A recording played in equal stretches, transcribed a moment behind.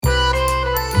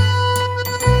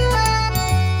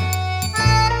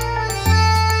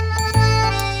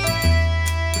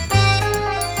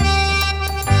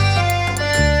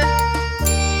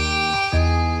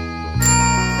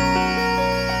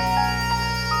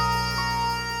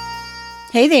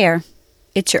Hey there,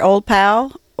 it's your old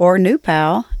pal or new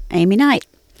pal, Amy Knight.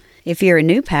 If you're a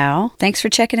new pal, thanks for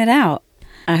checking it out.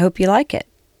 I hope you like it.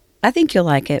 I think you'll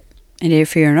like it. And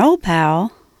if you're an old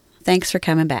pal, thanks for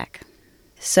coming back.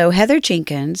 So Heather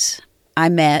Jenkins, I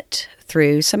met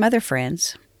through some other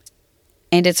friends.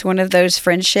 And it's one of those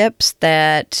friendships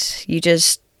that you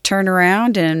just turn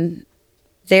around and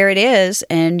there it is.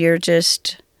 And you're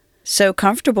just so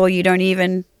comfortable you don't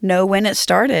even know when it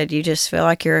started. You just feel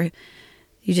like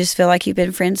you've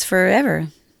been friends forever.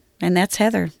 And that's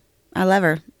Heather. I love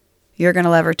her. You're going to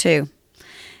love her too.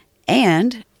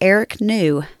 And Eric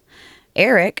knew.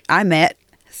 Eric, I met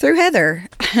through Heather.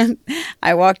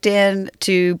 I walked in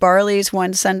to Barley's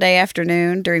one Sunday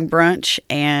afternoon during brunch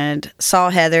and saw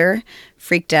Heather,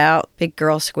 freaked out, big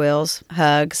girl squeals,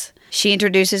 hugs. She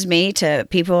introduces me to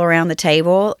people around the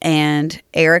table, and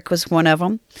Eric was one of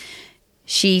them.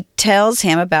 She tells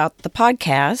him about the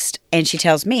podcast, and she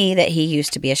tells me that he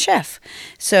used to be a chef.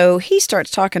 So he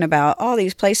starts talking about all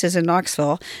these places in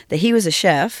Knoxville that he was a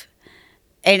chef,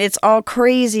 and it's all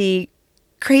crazy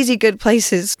good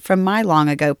places from my long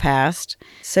ago past.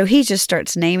 So he just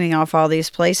starts naming off all these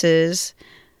places,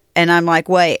 and I'm like,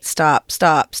 wait, stop.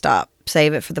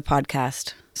 Save it for the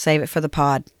podcast. Save it for the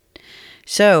pod.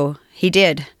 So he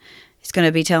did. He's going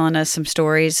to be telling us some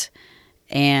stories,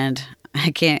 and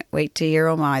I can't wait to hear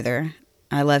them either.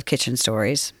 I love kitchen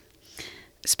stories.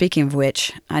 Speaking of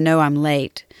which, I know I'm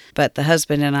late, but the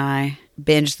husband and I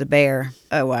binged The Bear.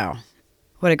 Oh, wow.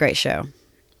 What a great show.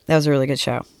 That was a really good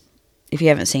show, if you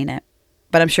haven't seen it.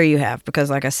 But I'm sure you have, because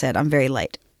like I said, I'm very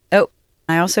late. Oh,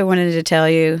 I also wanted to tell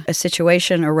you a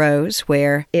situation arose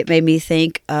where it made me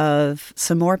think of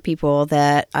some more people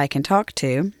that I can talk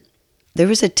to. There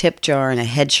was a tip jar in a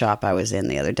head shop I was in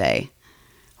the other day.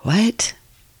 What?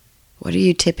 What are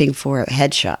you tipping for at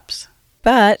head shops?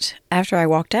 But after I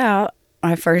walked out,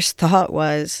 my first thought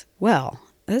was, well,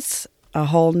 that's a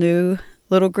whole new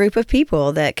little group of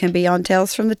people that can be on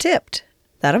Tales from the Tipped.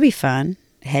 That'll be fun.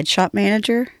 Head shop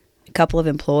manager, a couple of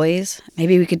employees.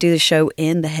 Maybe we could do the show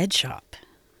in the head shop.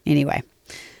 Anyway.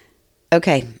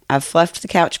 Okay, I've fluffed the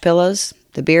couch pillows.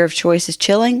 The beer of choice is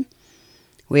chilling.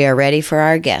 We are ready for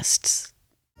our guests.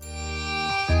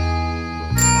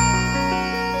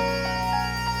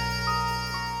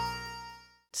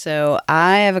 So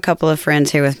I have a couple of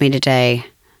friends here with me today.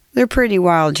 They're pretty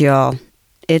wild, y'all.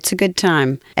 It's a good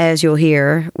time. As you'll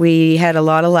hear, we had a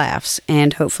lot of laughs,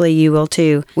 and hopefully you will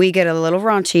too. We get a little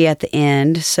raunchy at the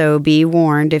end, so be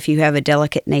warned if you have a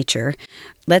delicate nature.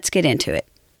 Let's get into it.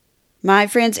 My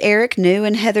friends Eric New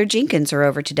and Heather Jenkins are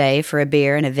over today for a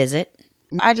beer and a visit.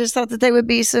 I just thought that they would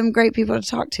be some great people to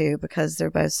talk to because they're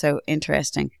both so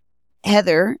interesting.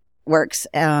 Heather works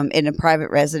in a private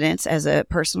residence as a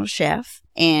personal chef.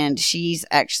 And she's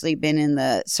actually been in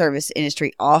the service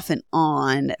industry off and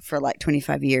on for like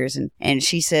 25 years. And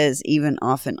she says even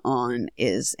off and on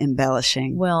is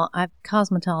embellishing. Well,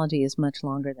 cosmetology is much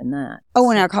longer than that. Oh,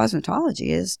 and our cosmetology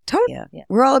is totally. Yeah.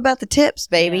 We're all about the tips,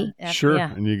 baby. Yeah, sure.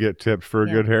 Yeah. And you get tips for a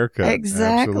good haircut.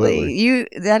 Exactly.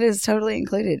 That is totally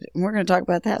included. And we're going to talk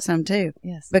about that some too.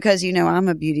 Yes. Because, I'm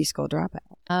a beauty school dropout.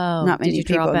 Oh, not many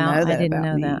people know that. I didn't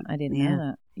know me. that. I didn't know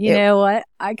that. You know what?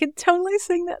 I could totally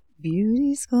sing that.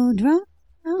 Beauty school drop.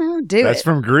 That's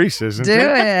from Greece, isn't it? Do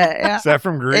it. Yeah. Is that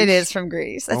from Greece? It is from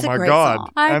Greece. That's oh my a great God. song.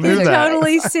 I could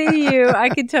totally see you. I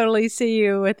could totally see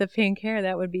you with the pink hair.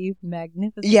 That would be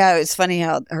magnificent. Yeah, it's funny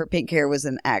how her pink hair was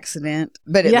an accident,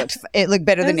 but it looked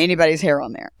better than anybody's hair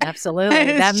on there. Absolutely.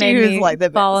 That made me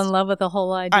fall in love with the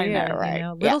whole idea. I know,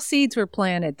 right? Little seeds were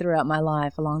planted throughout my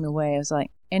life along the way. I was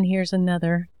like, and here's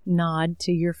another nod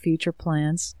to your future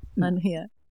plans. Yeah.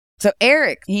 So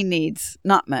Eric, he needs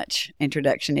not much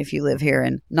introduction if you live here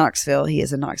in Knoxville. He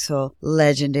is a Knoxville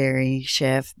legendary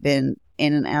chef, been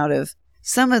in and out of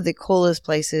some of the coolest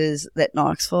places that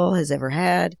Knoxville has ever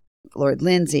had. Lord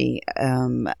Lindsay,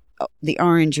 the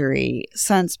Orangery,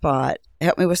 Sunspot.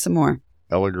 Help me with some more.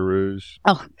 Ella Garouge.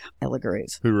 Oh, Ella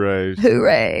Garouge.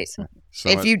 Hoorays.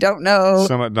 If you don't know,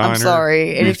 Summit Diner. I'm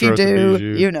sorry. And if you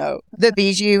do, you know. The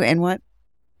Bijou and what?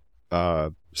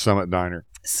 Summit Diner.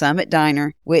 Summit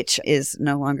Diner, which is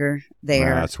no longer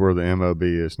there. That's where the MOB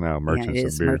is now, Merchants of Beer. It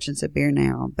is Merchants of Beer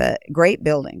now, but great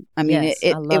building. I mean, yes,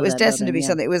 it was destined to be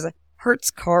something. It was a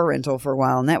Hertz car rental for a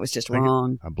while, and that was just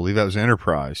wrong. I believe that was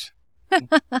Enterprise.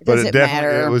 But it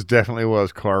definitely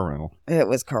was car rental. It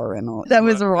was car rental. That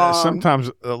was wrong. Sometimes,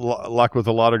 like with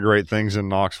a lot of great things in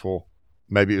Knoxville,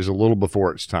 maybe it was a little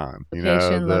before its time.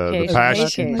 The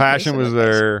passion was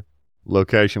there.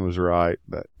 Location was right,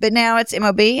 but now it's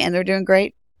MOB and they're doing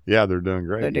great. Yeah, they're doing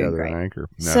great. They're doing great. Anchor.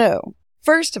 No. So,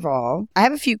 first of all, I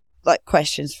have a few like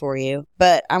questions for you,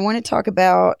 but I want to talk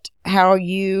about how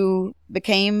you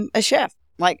became a chef.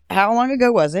 Like, how long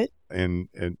ago was it? In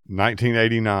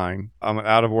 1989. I'm an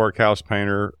out-of-work house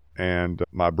painter, and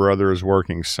my brother is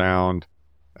working sound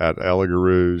at Ella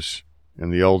Garou's in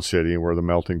the old city where the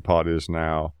melting pot is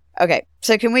now. Okay,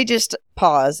 so can we just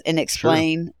pause and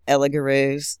explain Ella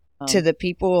Garou's to the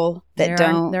people that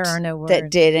there are no words. That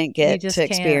didn't get to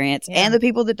experience, and the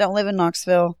people that don't live in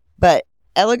Knoxville? But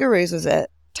Ella Garou's was a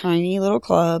tiny little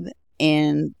club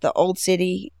in the old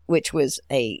city, which was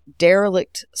a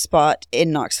derelict spot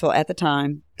in Knoxville at the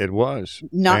time. It was.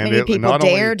 Not many people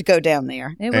dared to go down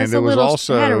there. It was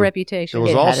had a reputation. It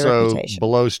was also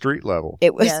below street level.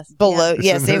 It was below.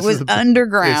 Yes, it was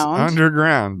underground. It's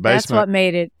underground basement. That's what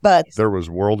made it. But there was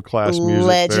world-class music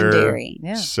legendary.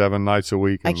 There, 7 nights a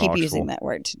week in I keep Knoxville. using that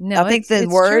word. No, I think the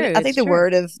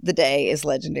word of the day is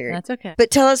legendary. That's okay. But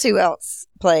tell us who else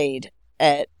played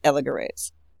at Ella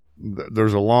Garou's.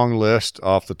 There's a long list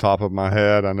off the top of my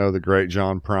head. I know the great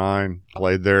John Prine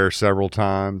played there several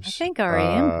times. I think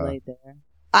R.E.M. played there.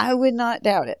 I would not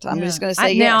doubt it. I'm just going to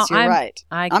say yes, you're right.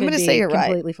 I'm going to say you're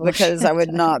right because I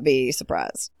would not be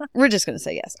surprised. We're just going to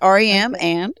say yes. R.E.M.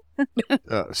 and?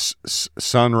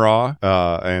 Sun Ra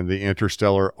and the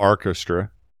Interstellar Orchestra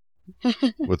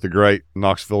with the great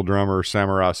Knoxville drummer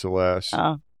Samurai Celeste.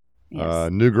 Oh,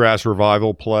 yes. Newgrass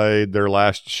Revival played their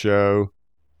last show.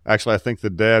 Actually, I think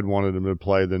the Dead wanted them to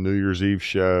play the New Year's Eve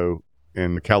show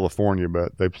in California,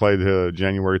 but they played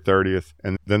January 30th.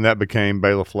 And then that became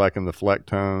Bela Fleck and the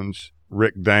Flecktones,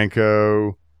 Rick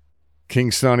Danko, King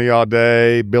Sonny All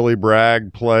Day, Billy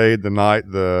Bragg played the night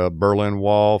the Berlin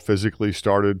Wall physically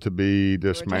started to be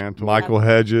dismantled. Michael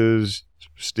Hedges,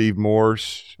 Steve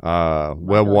Morse, Webb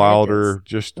Wilder.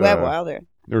 Webb Wilder.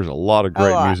 There's a lot of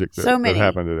great music that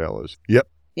happened at Ella's. Yep.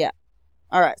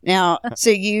 All right. Now, so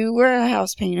you were a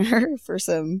house painter for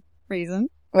some reason,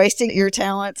 wasting your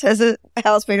talents as a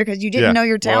house painter because you didn't know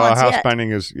your talents house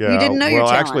painting is, You didn't know your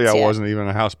talents actually, I wasn't even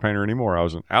a house painter anymore. I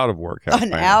was an out-of-work house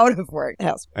painter. Out-of-work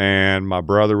house painter. And my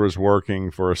brother was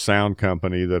working for a sound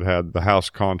company that had the house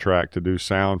contract to do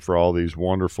sound for all these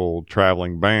wonderful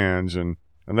traveling bands. And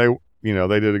they,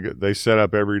 they set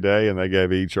up every day and they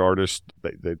gave each artist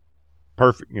they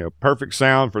perfect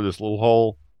sound for this little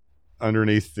hole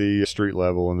underneath the street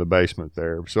level in the basement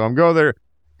there. So I'm going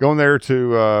there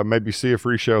to maybe see a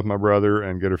free show with my brother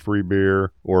and get a free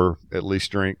beer or at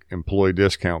least drink employee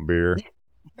discount beer.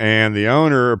 And the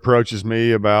owner approaches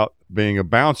me about being a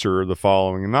bouncer the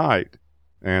following night.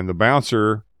 And the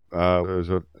bouncer was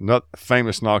a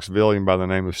famous Knoxvillian by the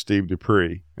name of Steve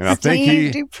Dupree. And I think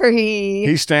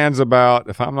he stands about,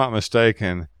 if I'm not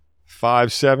mistaken,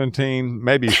 5'17",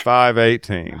 maybe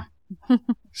 5'18".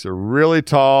 He's a really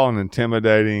tall and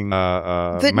intimidating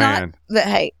man.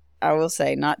 I will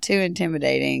say, not too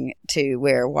intimidating to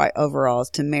wear white overalls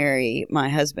to marry my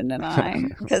husband and I,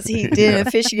 because he did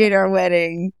officiate our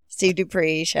wedding. Steve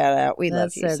Dupree, shout out. We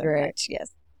love you so much.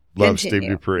 Yes. Love Steve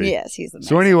Dupree. Yes, he's amazing.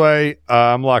 So anyway,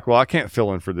 I'm like, well, I can't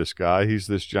fill in for this guy. He's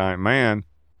this giant man.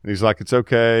 And he's like, it's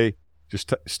okay.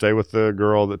 Just stay with the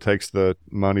girl that takes the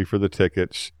money for the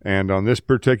tickets. And on this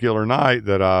particular night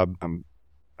that I'm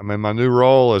in my new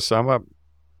role as I'm a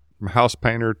house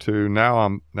painter to now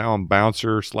I'm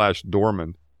bouncer /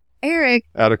 doorman. Eric,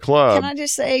 at a club. Can I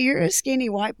just say, you're a skinny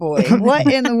white boy. What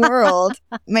in the world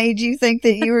made you think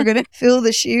that you were going to fill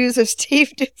the shoes of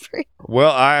Steve Dupree?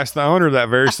 Well, I asked the owner that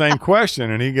very same question,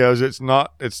 and he goes, "It's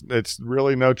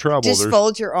really no trouble. Just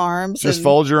fold your arms.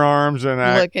 Fold your arms and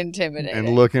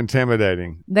look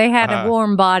intimidating. They had a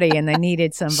warm body, and they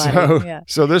needed somebody.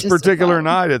 So this particular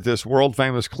night at this world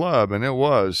famous club, and it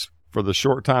was, for the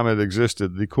short time it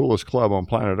existed, the coolest club on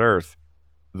planet Earth.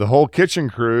 The whole kitchen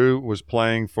crew was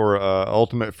playing for an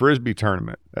ultimate Frisbee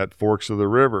tournament at Forks of the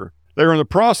River. They were in the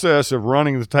process of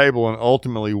running the table and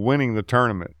ultimately winning the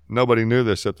tournament. Nobody knew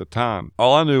this at the time.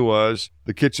 All I knew was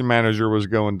the kitchen manager was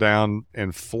going down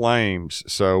in flames.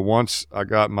 So once I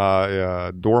got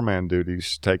my doorman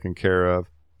duties taken care of,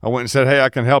 I went and said, "Hey, I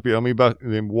can help you. Let me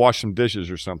wash some dishes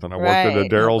or something." I worked at a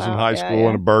Daryl's in high school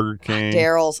and a Burger King.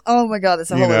 Daryl's. Oh my God,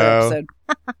 that's a whole other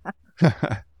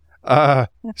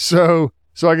episode.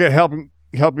 So I get helping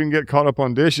get caught up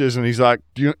on dishes, and he's like,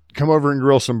 "Do you come over and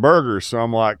grill some burgers?" So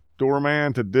I'm like,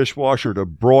 doorman to dishwasher to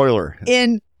broiler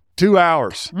in 2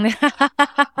 hours.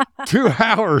 2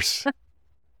 hours.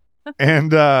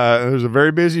 And it was a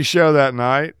very busy show that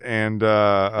night, and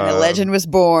a legend was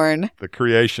born. The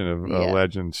creation of a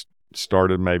legend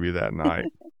started maybe that night.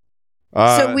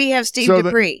 So we have Steve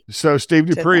Dupree. So Steve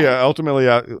Dupree, ultimately,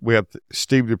 we have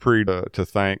Steve Dupree to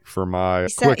thank for my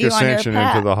quick ascension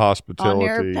into the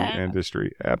hospitality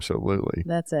industry. Absolutely.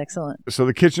 That's excellent. So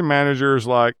the kitchen manager's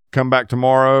like, come back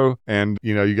tomorrow and,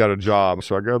 you got a job.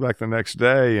 So I go back the next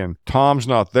day and Tom's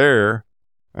not there.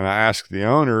 And I ask the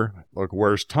owner, look,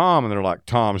 where's Tom? And they're like,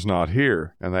 Tom's not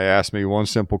here. And they asked me one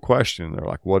simple question. They're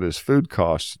like, what is food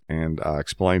costs? And I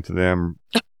explained to them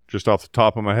just off the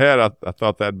top of my head, I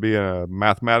thought that'd be a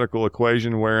mathematical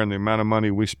equation wherein the amount of money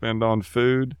we spend on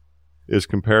food is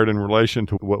compared in relation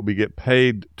to what we get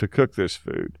paid to cook this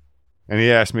food. And he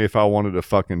asked me if I wanted a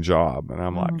fucking job. And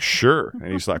I'm like, sure.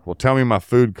 And he's like, well, tell me my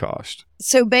food cost.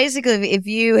 So basically, if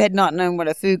you had not known what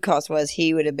a food cost was,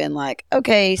 he would have been like,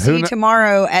 okay, see you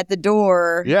tomorrow at the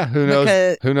door. Yeah, who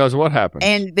knows what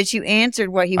happened. But you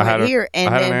answered what he would hear.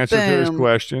 And I had then, an answer to his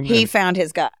question. He found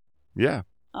his guy. Yeah.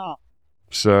 Oh.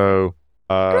 So.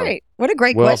 Great. What a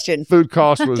great question. Food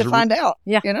cost was. to find out.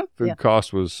 Yeah. Food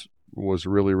cost was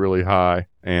really, really high.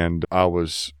 And I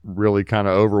was really kind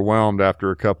of overwhelmed after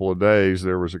a couple of days.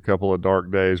 There was a couple of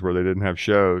dark days where they didn't have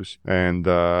shows. And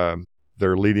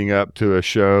they're leading up to a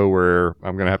show where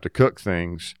I'm going to have to cook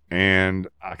things. And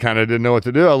I kind of didn't know what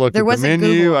to do. I looked at the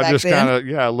menu. I just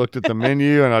I looked at the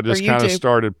menu and I just kind of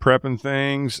started prepping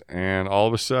things. And all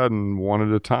of a sudden, one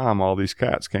at a time, all these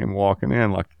cats came walking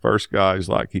in. Like the first guy's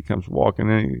like, he comes walking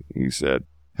in. He said,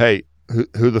 hey,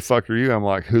 who the fuck are you? I'm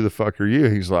like, who the fuck are you?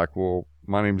 He's like, well,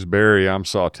 my name's Barry. I'm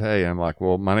Sauté. I'm like,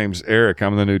 well, my name's Eric.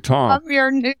 I'm the new Tom. I'm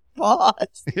your new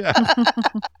boss. Yeah.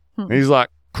 And he's like,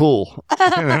 cool.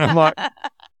 And then I'm like,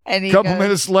 and a couple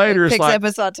minutes later, it's like,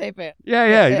 picks up a sauté pan.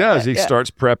 Yeah, he does. He starts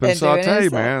prepping And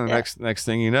sauté, man. The next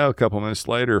thing you know, a couple minutes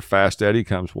later, Fast Eddie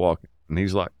comes walking, and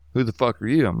he's like, who the fuck are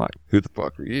you? I'm like, who the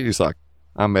fuck are you? He's like,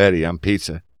 I'm Eddie. I'm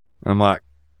pizza. I'm like,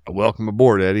 welcome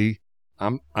aboard, Eddie.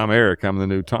 I'm Eric. I'm the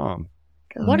new Tom.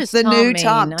 What is the Tom new mean?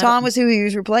 Tom? Tom was who he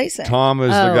was replacing. Tom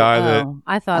is the guy that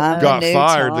I thought got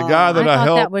fired. Tom. The guy that I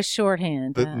helped. That was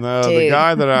shorthand. The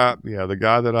guy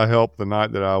that I helped the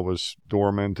night that I was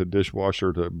doorman to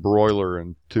dishwasher to broiler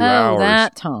in 2 hours.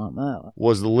 That Tom.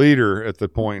 Was the leader at the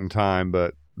point in time,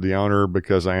 but the owner,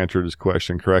 because I answered his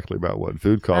question correctly about what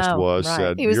food cost was,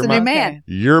 said, he was the new man.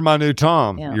 You're my new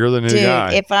Tom. Yeah. You're the new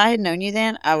guy. If I had known you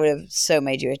then, I would have so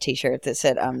made you a T-shirt that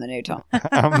said, I'm the new Tom.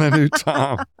 I'm the new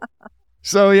Tom.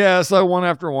 So one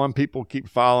after one, people keep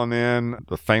filing in.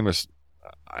 The famous,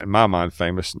 in my mind,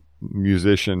 famous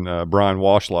musician, Brian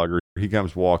Washlager, he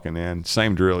comes walking in.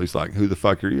 Same drill. He's like, who the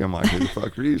fuck are you? I'm like, who the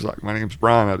fuck are you? He's like, my name's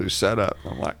Brian. I do setup.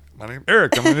 I'm like, my name's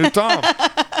Eric. I'm the new Tom.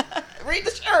 Read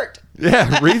the shirt.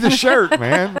 Yeah, read the shirt,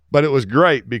 man. But it was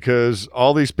great because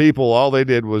all these people, all they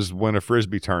did was win a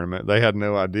Frisbee tournament. They had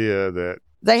no idea that.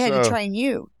 They had to train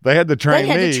you. They had to train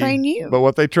me. They had to train you. But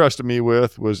what they trusted me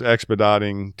with was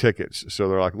expediting tickets. So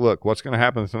they're like, look, what's going to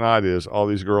happen tonight is all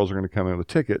these girls are going to come in with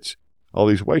tickets, all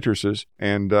these waitresses,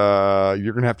 and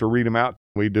you're going to have to read them out.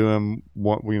 We do them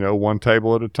one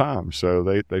table at a time. So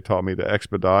they taught me to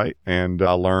expedite, and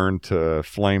I learned to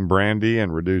flame brandy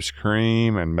and reduce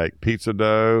cream and make pizza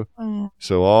dough.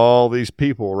 So all these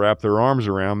people wrap their arms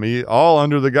around me, all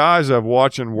under the guise of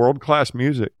watching world-class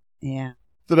music. Yeah.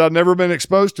 That I've never been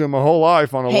exposed to in my whole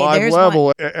life on a live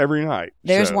level every night.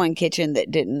 There's one kitchen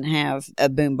that didn't have a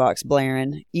boombox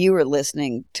blaring. You were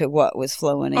listening to what was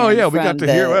flowing in. Oh, yeah, we got to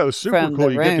hear. Well, it was super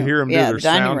cool. You get to hear them do their the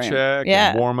sound check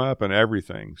and warm up and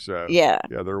everything. So,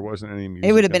 there wasn't any music.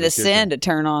 It would have been a sin to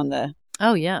turn on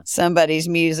somebody's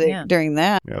music during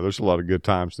that. Yeah, there's a lot of good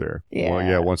times there. Yeah.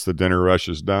 Well, once the dinner rush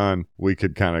is done, we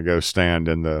could kind of go stand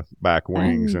in the back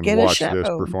wings and watch this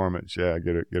performance. Yeah,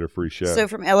 get a free show. So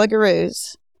from Ella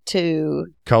Garou's to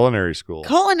culinary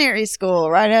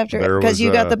school right after, because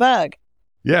you got the bug.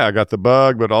 Yeah, I got the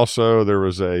bug, but also there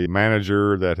was a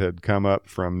manager that had come up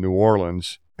from New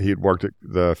Orleans. He had worked at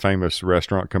the famous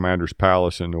restaurant Commander's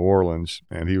Palace in New Orleans,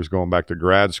 and he was going back to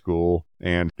grad school,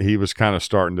 and he was kind of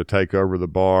starting to take over the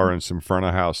bar and some front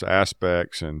of house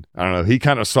aspects. And I don't know, he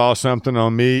kind of saw something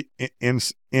on me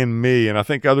in me, and I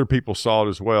think other people saw it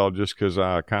as well, just because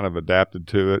I kind of adapted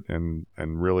to it and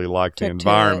really liked the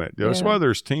environment. That's why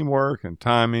there's teamwork and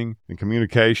timing and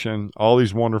communication, all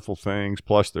these wonderful things.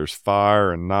 Plus, there's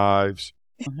fire and knives.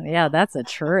 Yeah, that's a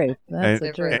truth.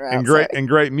 And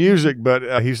great music.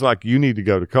 But he's like, you need to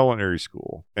go to culinary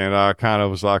school. And I kind of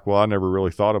was like, well, I never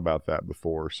really thought about that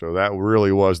before. So that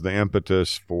really was the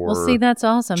impetus for that's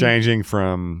awesome. Changing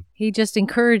from. He just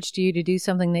encouraged you to do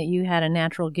something that you had a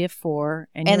natural gift for.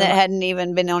 And that hadn't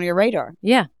even been on your radar.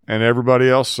 Yeah. And everybody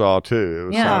else saw too.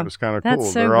 It was kind of cool.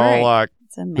 So They're great. all like,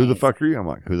 who the fuck are you? I'm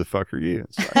like, who the fuck are you?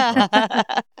 It's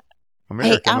like,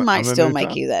 American. Hey, I might I'm the still new make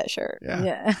Tom. you that shirt.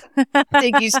 Yeah. I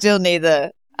think you still need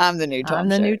the I'm the new Tom I'm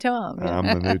the shirt. new Tom. Yeah. I'm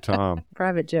the new Tom.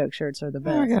 Private joke shirts are the Oh,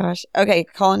 best. gosh. Okay,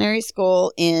 culinary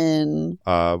school in...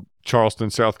 Charleston,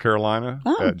 South Carolina,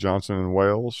 Oh. at Johnson and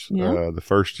Wales. Yeah. The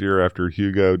first year after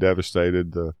Hugo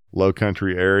devastated the Low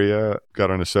Country area,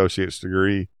 got an associate's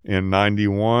degree in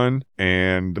 91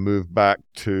 and moved back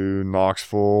to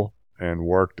Knoxville and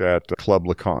worked at Club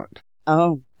LeConte.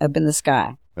 Oh, up in the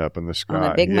sky. Up in the sky. On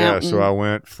a big yeah, mountain. so I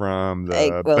went from the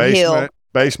hill.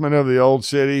 basement of the old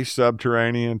city,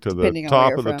 subterranean, to the Depending on where top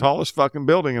you're of the from. tallest fucking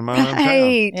building in my hometown.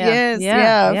 Right. Yeah. Yes.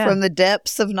 Yeah. Yeah. From the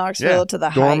depths of Knoxville to the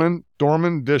height.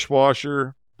 Doorman,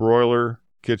 dishwasher, broiler,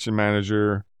 kitchen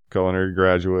manager, culinary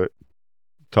graduate,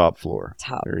 top floor.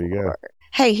 Top There you floor.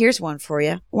 Hey, here's one for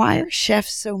you. Why are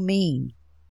chefs so mean?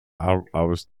 I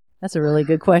was. That's a really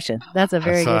good question. That's a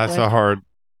very good That's question. a hard.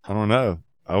 I don't know.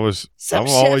 Some I've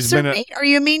chefs always are been. mean. Are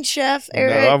you a mean chef,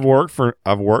 Eric? No,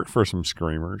 I've worked for some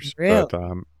screamers. Really? But,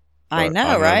 I but know,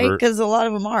 I right? never- Because a lot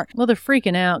of them are. Well, they're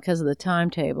freaking out because of the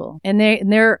timetable, and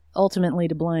they're ultimately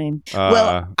to blame.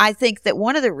 Well, I think that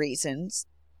one of the reasons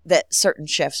that certain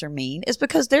chefs are mean is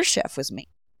because their chef was mean.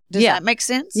 Does Yeah. that make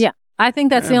sense? Yeah. I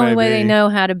think that's Yeah, the only way they maybe. know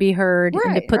how to be heard and to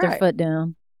Right, put their right. foot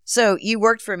down. So you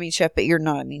worked for a mean chef, but you're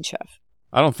not a mean chef.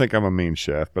 I don't think I'm a mean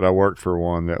chef, but I worked for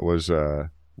one that was.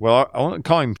 Well, I wouldn't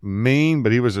call him mean,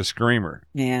 but he was a screamer.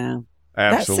 Yeah.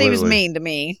 Absolutely. That seems mean to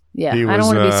me. Yeah, He I don't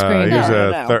want to be screamed He was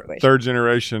at. No, a third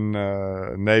generation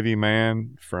Navy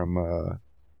man from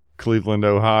Cleveland,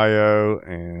 Ohio,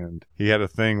 and he had a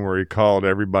thing where he called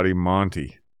everybody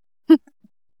Monty.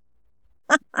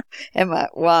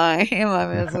 Why am I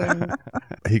missing?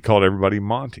 He called everybody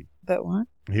Monty. But what?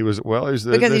 He was Because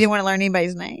he didn't want to learn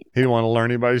anybody's name. he didn't want to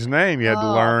learn anybody's name. You had to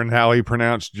Oh. learn how he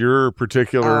pronounced your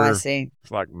particular. Oh, I see.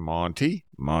 It's like Monty.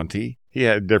 He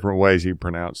had different ways he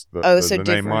pronounced the So name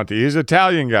different. Monty. He's an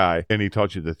Italian guy, and he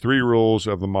taught you the 3 rules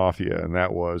of the mafia, and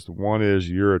that was, one is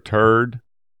you're a turd,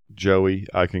 Joey.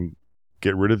 I can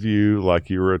get rid of you like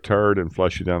you were a turd and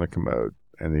flush you down the commode.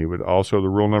 And he would also, the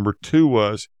rule number 2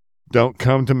 was, don't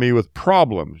come to me with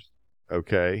problems,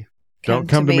 okay? Don't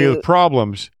come to me with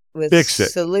problems. With Fix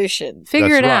it. solution. Figure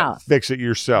That's it right. out. Fix it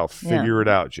yourself. Yeah. Figure it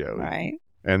out, Joey. Right.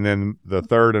 And then the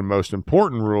third and most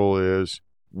important rule is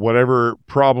whatever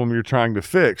problem you're trying to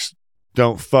fix,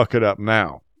 don't fuck it up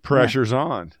now. Pressure's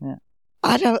on.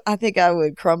 I think I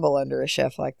would crumble under a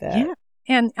chef like that. Yeah.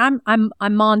 And I'm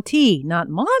Monty, not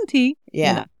Monty.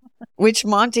 Yeah. Which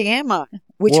Monty am I?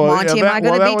 Which Well, Monty yeah, am I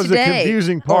going to that be was today? the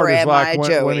confusing Or part. Is am like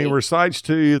I when he Joey? recites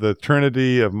to you the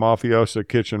trinity of mafiosa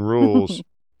kitchen rules,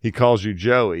 he calls you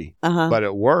Joey. Uh-huh. But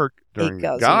at work, He during the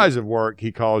calls guise of work,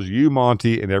 he calls you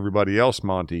Monty and everybody else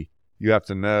Monty. You have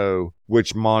to know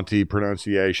which Monty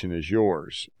pronunciation is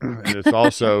yours. And it's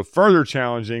also further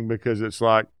challenging because it's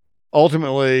like,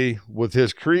 ultimately, with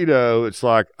his credo, it's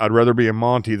like, I'd rather be a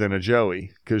Monty than a Joey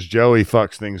because Joey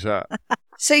fucks things up.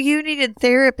 So you needed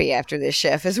therapy after this,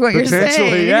 chef, is what you're Potentially,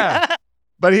 saying. yeah.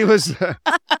 But he was,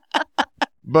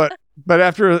 but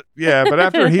after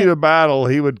heat of battle,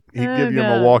 he'd give you a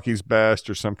God. Milwaukee's Best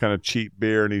or some kind of cheap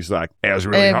beer, and he's like, "I was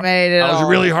really It hard. made it I was all.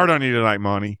 really hard on you tonight,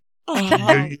 Monty.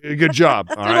 Oh, Good job.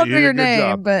 All I right, don't you know did your a good name,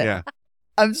 job. but yeah,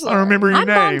 I'm I sorry. don't remember your I'm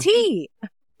name. Monty.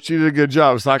 She did a good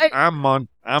job. It's like Hey. I'm Monty.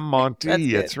 That's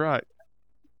good. That's right.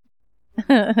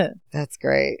 That's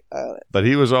great. But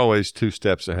he was always 2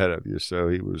 steps ahead of you, so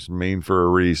he was mean for a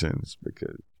reason. It's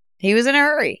because He was in a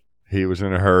hurry. he was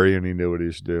in a hurry and he knew what he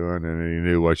was doing and he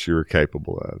knew what you were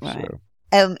capable of. Right.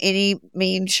 So. Any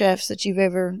mean chefs that you've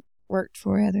ever worked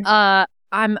for, Heather?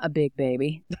 I'm a big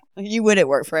baby. You wouldn't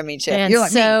work for a mean chef. And You're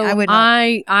like so me. I would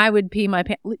not. I would pee my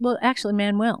pants. Well, actually,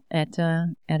 Manuel at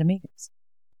Amigos.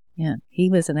 Yeah, he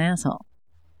was an asshole.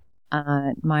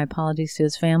 My apologies to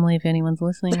his family if anyone's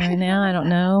listening right now. I don't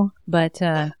know, but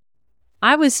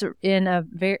I was in a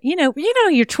very your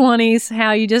 20s,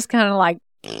 how you just kind of like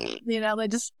they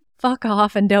just fuck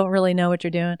off and don't really know what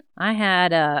you're doing. I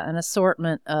had an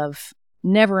assortment of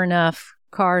never enough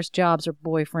cars, jobs, or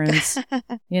boyfriends.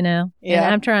 Yeah. And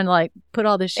I'm trying to like put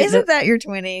all this shit. Isn't that your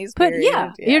 20s?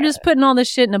 period? You're just putting all this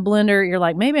shit in a blender. You're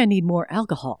like, maybe I need more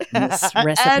alcohol in this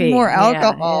recipe. Add more Yeah,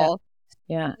 alcohol.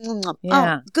 Yeah. Oh,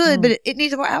 Yeah. good, Mm. but it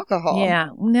needs more alcohol. Yeah.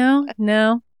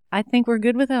 No. I think we're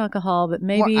good with alcohol, but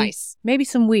maybe More ice. maybe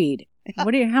some weed.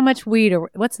 How much weed or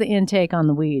what's the intake on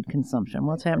the weed consumption?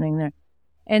 What's happening there?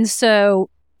 And so,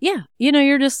 yeah,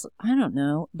 you're just, I don't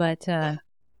know, but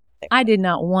I did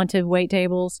not want to wait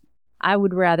tables. I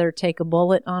would rather take a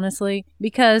bullet, honestly,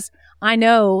 because I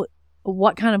know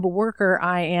what kind of a worker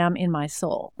I am in my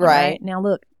soul. Right. Now,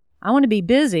 look, I want to be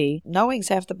busy. Knowing's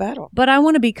half the battle. But I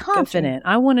want to be confident.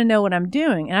 I want to know what I'm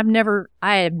doing. And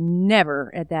I have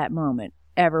never at that moment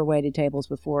ever waited tables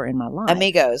before in my life.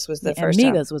 Amigos was the first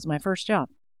Amigos was my first job.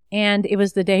 And it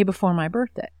was the day before my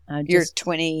birthday. Your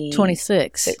 26th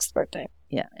 26th birthday.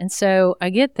 Yeah. And so I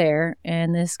get there,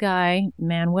 and this guy,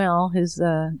 Manuel, who's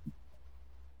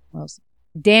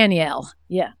Danielle.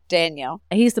 Yeah. Danielle.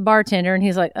 He's the bartender, and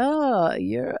he's like, oh,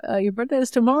 your birthday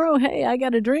is tomorrow. Hey, I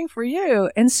got a drink for you.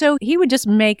 And so he would just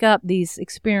make up these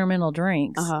experimental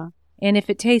drinks. Uh-huh. And if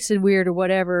it tasted weird or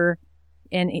whatever,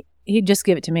 and he'd just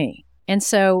give it to me. And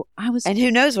so I was... And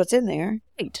who knows what's in there?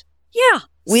 Right. Yeah.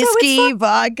 Whiskey,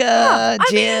 vodka,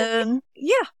 gin.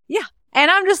 Yeah.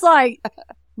 And I'm just like...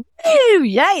 Ooh,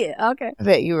 yeah. Okay. I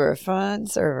bet you were a fun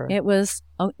server. It was...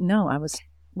 Oh, no, I was...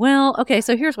 Well, okay,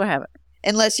 so here's what happened.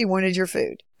 Unless you wanted your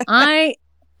food. I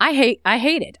hate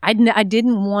it. I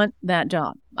didn't want that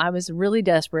job. I was really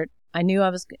desperate. I knew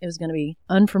it was going to be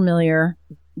unfamiliar,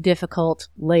 difficult,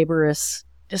 laborious,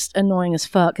 just annoying as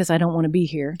fuck because I don't want to be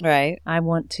here. Right. I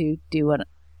want to do what...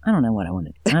 I don't know what I want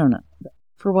to do. I don't know. But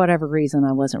for whatever reason,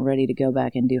 I wasn't ready to go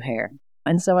back and do hair.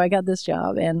 And so I got this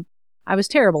job, and I was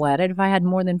terrible at it. If I had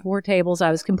more than 4 tables, I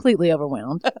was completely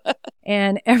overwhelmed.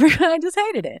 And I just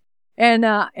hated it. And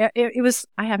it was,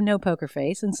 I have no poker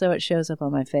face, and so it shows up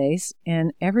on my face.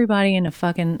 And everybody in a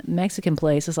fucking Mexican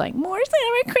place is like, more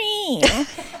sour cream.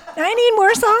 I need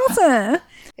more salsa.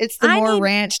 It's the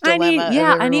ranch dilemma.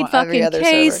 I need fucking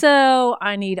queso. Server.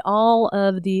 I need all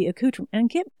of the accoutrement.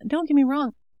 And don't get me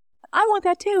wrong. I want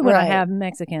that too when I have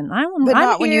Mexican. But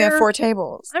not when you have 4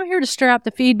 tables. I'm here to strap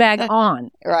the feed bag on.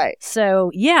 Right.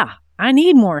 So, yeah, I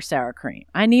need more sour cream.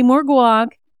 I need more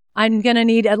guac. I'm going to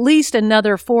need at least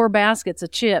another 4 baskets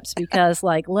of chips because,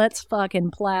 let's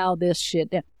fucking plow this shit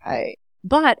down. Right.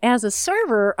 But as a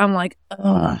server, I'm like,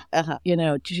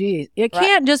 geez. It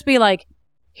can't just be like,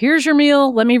 here's your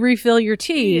meal, let me refill your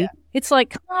tea. Yeah. It's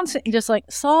like constant, just like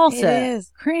salsa,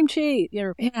 cream cheese,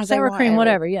 sour cream,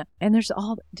 whatever. Yeah. And there's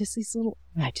just these little,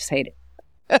 I just hate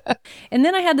it. And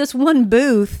then I had this one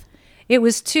booth. It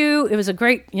was a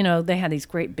great, they had these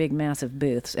great big massive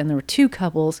booths, and there were 2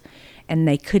 couples, and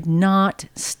they could not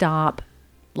stop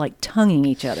tonguing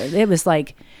each other. It was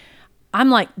like, I'm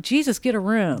like, Jesus, get a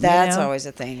room. That's always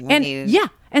a thing.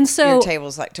 And so your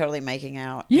table's totally making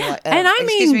out. Yeah. Like, and I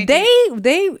mean,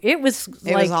 it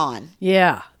was on.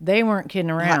 Yeah. They weren't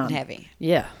kidding around. Hot and heavy.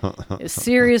 Yeah.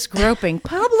 Serious groping.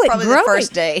 Public Probably groping. The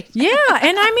first day. Yeah.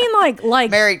 And I mean,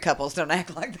 like married couples don't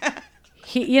act like that.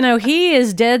 He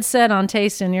is dead set on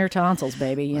tasting your tonsils,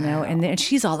 baby, and then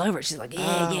she's all over it. She's like,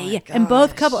 yeah. And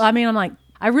both couples, I mean, I'm like,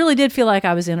 I really did feel like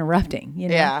I was interrupting,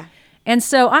 Yeah. And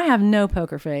so I have no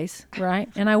poker face, right?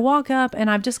 And I walk up and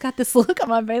I've just got this look on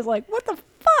my face like, what the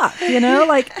fuck?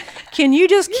 Can you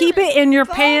just keep it in your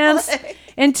pants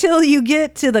until you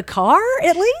get to the car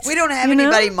at least? We don't have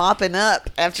anybody mopping up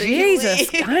after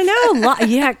Jesus, you leave. I know.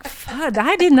 Yeah,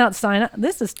 I did not sign up.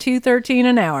 This is $2.13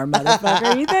 an hour,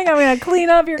 motherfucker. You think I'm going to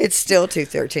clean up your... It's still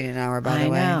 $2.13 an hour, by the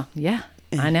way. I know. Yeah.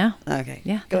 I know. Okay.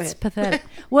 Yeah. Go that's ahead. Pathetic.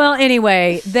 Well,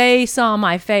 anyway, they saw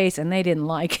my face and they didn't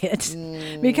like it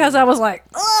because I was like,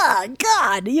 oh,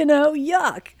 God,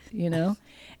 yuck,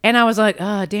 And I was like,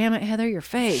 oh, damn it, Heather, your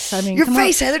face. I mean, your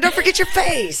face, Heather. Don't forget your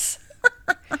face.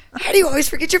 How do you always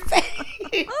forget your face?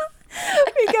 Because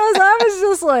I was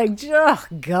just like, oh,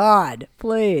 God,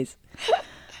 please.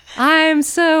 I'm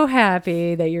so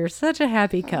happy that you're such a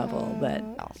happy couple, but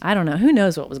I don't know. Who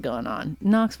knows what was going on?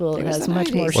 Knoxville has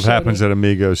much more What happens at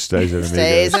Amigos stays at Amigos.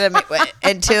 Stays at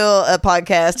until a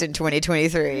podcast in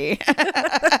 2023.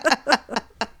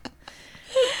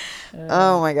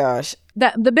 Oh, my gosh.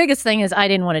 The biggest thing is I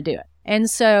didn't want to do it. And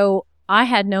so I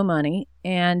had no money,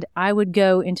 and I would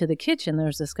go into the kitchen.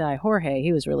 There's this guy, Jorge.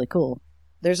 He was really cool.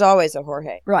 There's always a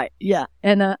Jorge. Right, yeah.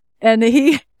 And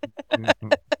he...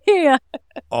 Yeah.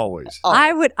 Always.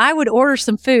 I would order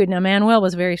some food. Now, Manuel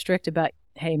was very strict about,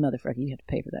 hey, motherfucker, you have to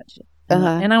pay for that shit.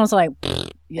 And I was like,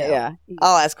 yeah.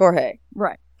 I'll ask Jorge.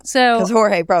 Right. So, because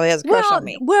Jorge probably has a crush on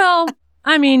me. Well,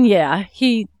 I mean, yeah.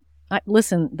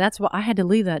 Listen, that's why I had to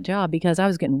leave that job because I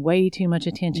was getting way too much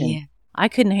attention. Yeah. I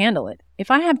couldn't handle it.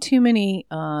 If I have too many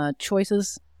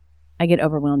choices, I get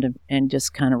overwhelmed and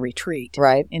just kind of retreat.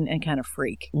 Right. And kind of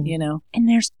freak, And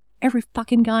there's every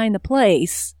fucking guy in the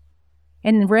place.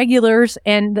 And regulars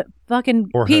and the fucking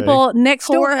people next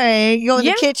door. Jorge, you go in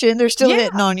the kitchen, they're still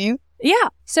hitting on you. Yeah.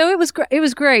 So it was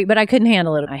great, but I couldn't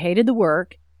handle it. I hated the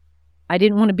work. I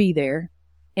didn't want to be there.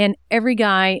 And every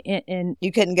guy in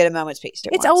you couldn't get a moment's peace.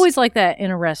 It's always like that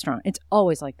in a restaurant. It's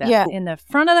always like that. Yeah. In the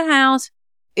front of the house.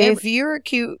 If you're a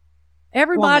cute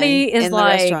everybody woman is in the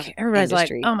restaurant like, everybody's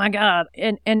industry. like, oh my God.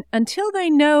 And until they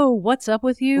know what's up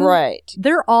with you, Right.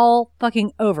 they're all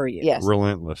fucking over you. Yes.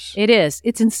 Relentless. It is.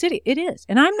 It's insidious. It is.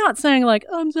 And I'm not saying like,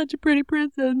 oh, I'm such a pretty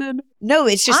princess. No,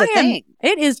 it's just a thing.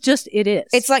 It is just, it is.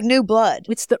 It's like new blood.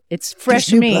 It's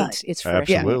fresh new meat. blood. It's fresh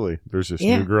Absolutely. meat. There's this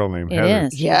Yeah. new girl named It Heather.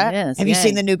 is. Yeah. It is. Have you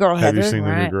seen the new girl Have Heather? you seen the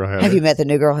new Right. girl Heather? Have you met the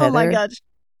new girl Heather? Oh my gosh.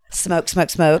 Smoke, smoke,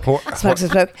 smoke. Hor- Smoke,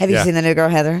 smoke, smoke. Have you Yeah. seen the new girl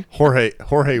Heather?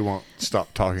 Jorge won't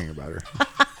stop talking about her.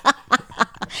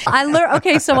 I learned,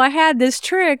 okay, so I had this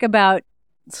trick about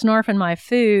snarfing my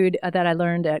food that I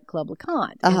learned at Club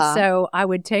LeConte. And so I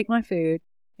would take my food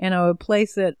and I would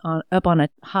place it up on a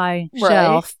high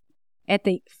shelf at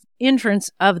the entrance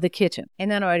of the kitchen. And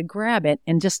then I would grab it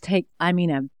and just take, a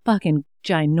fucking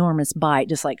ginormous bite,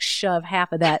 just like shove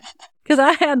half of that. Because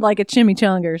I had like a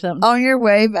chimichanga or something. On your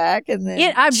way back and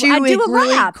then I'd chew do it a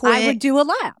really lap. quick. I would do a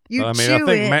lap. You But, I chew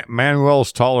think it.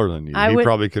 Manuel's taller than you. I He would-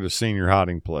 probably could have seen your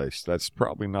hiding place. That's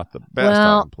probably not the best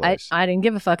Well, hiding place. I didn't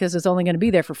give a fuck because it's only going to be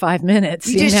there for 5 minutes.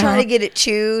 You just know? try to get it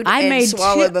chewed I and made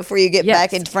swallowed two- before you get Yes.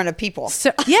 back in front of people.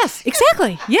 So, yes,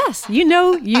 exactly. Yes. You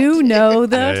know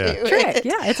the Yeah. trick.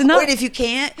 Yeah. It's not. Or if you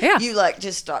can't, you like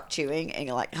just stop chewing and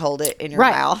you like hold it in your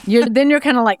mouth. Then you're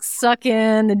kind of like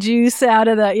sucking the juice out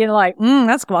of the, like,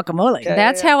 that's guacamole. Okay,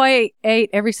 That's how I ate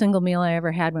every single meal I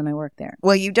ever had when I worked there.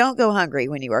 Well, you don't go hungry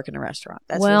when you work in a restaurant.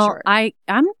 That's well, for sure.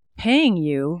 I'm paying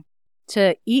you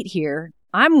to eat here.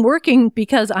 I'm working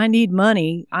because I need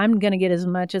money. I'm going to get as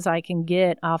much as I can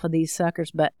get off of these suckers,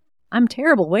 but I'm a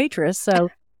terrible waitress. So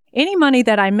any money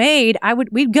that I made,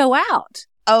 we'd go out.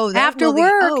 Oh, after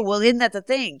work. Oh, well, isn't that the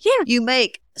thing? Yeah. You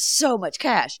make so much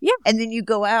cash. Yeah. And then you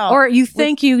go out. Or you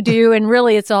think you do, and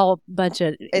really it's all a bunch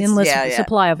of endless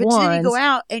supply of but ones. then you go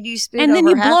out and you spend And then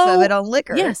over you half blow- of it on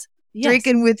liquor. Yes.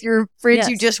 Drinking with your friends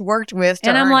you Yes. just worked with. to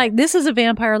And I'm earn like, this is a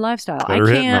vampire lifestyle. They're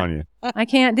hitting on you. I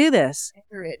can't do this.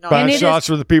 it. Five it shots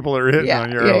for the people that are hitting Yeah,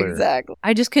 on you yeah, earlier. exactly.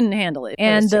 I just couldn't handle it.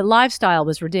 And That's the true. lifestyle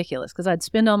was ridiculous because I'd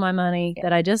spend all my money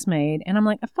that I just made. And I'm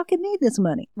like, I fucking need this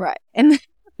money. Right. And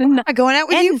Not going out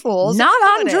with you fools. not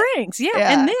on doing it. drinks. Yeah.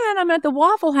 Yeah. And then I'm at the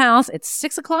Waffle House at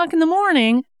 6:00 in the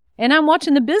morning and I'm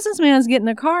watching the businessmen get in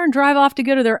their car and drive off to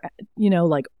go to their,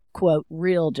 like, quote,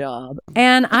 real job.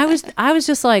 And I was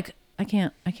just like, I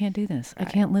can't do this. I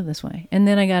can't live this way. And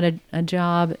then I got a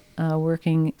job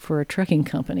working for a trucking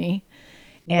company.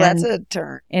 Well, that's a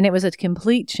turn. And it was a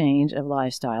complete change of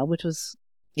lifestyle, which was,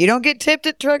 You don't get tipped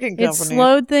at trucking it company.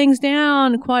 slowed things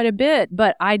down quite a bit,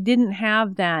 but I didn't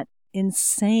have that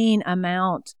insane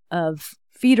amount of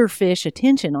feeder fish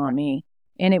attention on me.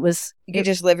 And it was, You can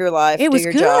just live your life. it do was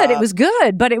your good. job. It was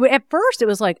good. But at first it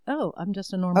was like, oh, I'm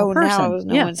just a normal Oh, person.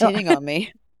 now no one's hitting on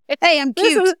me. Hey, I'm This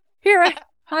cute. is- here,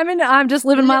 I'm just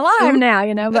living my life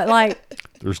now, but like,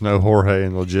 There's no Jorge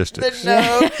in logistics.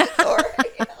 No.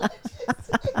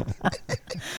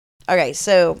 Okay,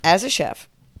 so as a chef,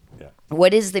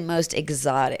 what is the most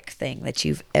exotic thing that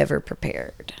you've ever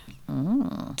prepared?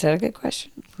 Is that a good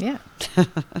question? yeah. I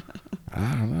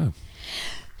don't know.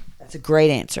 That's a great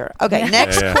answer. Okay,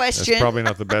 next Yeah, question. That's probably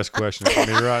not the best question for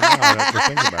me right now. I have to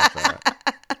think about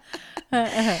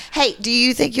that. Hey, do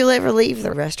you think you'll ever leave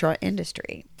the restaurant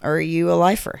industry? Or are you a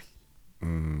lifer?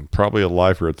 Probably a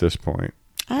lifer at this point.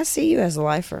 I see you as a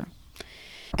lifer.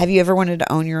 Have you ever wanted to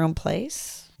own your own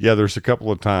place? Yeah, there's a couple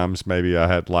of times maybe I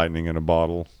had lightning in a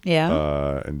bottle.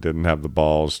 Yeah. And didn't have the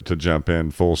balls to jump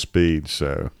in full speed.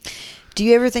 So Do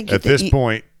you ever think at this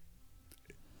point,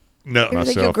 no, you ever think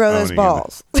myself you'll grow those owning it.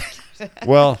 balls?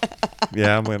 Well,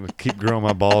 yeah, I'm going to keep growing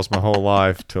my balls my whole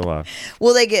life till I.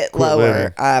 Well, they get Quit lower,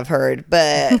 living. I've heard,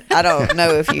 but I don't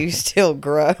know if you still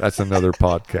grow. That's another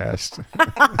podcast.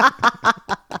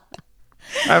 I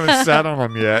haven't sat on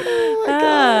them yet.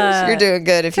 You're doing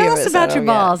good if you Tell haven't us about sat your on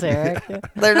balls, yet. Eric.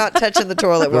 They're not touching the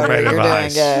toilet They're water. made of You're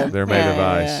ice. doing good. They're made of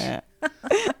Yeah.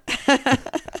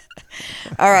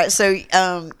 All right, so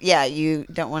you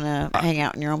don't want to hang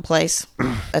out in your own place.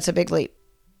 That's a big leap.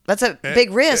 That's a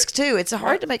big risk too. It's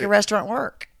hard to make a restaurant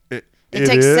work. It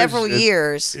takes is. several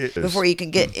years it is. before you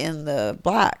can get in the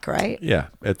black, right? Yeah,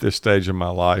 at this stage of my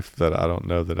life, that I don't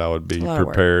know that I would be A lot of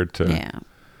work. prepared to Yeah.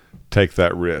 take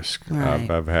that risk. Right.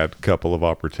 I've had a couple of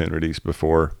opportunities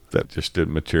before that just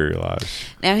didn't materialize.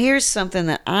 Now, here's something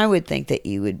that I would think that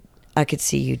I could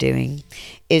see you doing,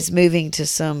 is moving to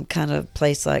some kind of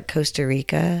place like Costa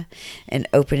Rica and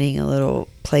opening a little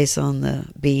place on the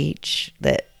beach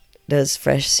that does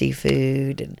fresh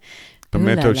seafood and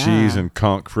Pimento ooh la la. cheese and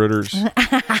conch fritters.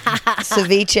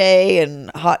 ceviche and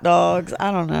hot dogs.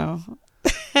 I don't know.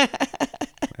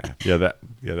 Yeah, that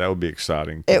would be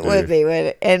exciting. to It would do.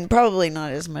 be, and probably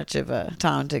not as much of a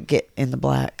time to get in the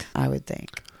black, I would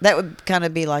think. That would kind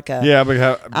of be like a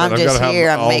but I'm I've just got to have here,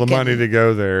 I'm all the making- money to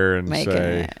go there and making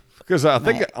say. it. Because I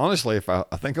think, honestly, if I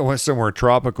think I went somewhere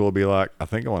tropical, it'd be like, I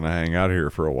think I want to hang out here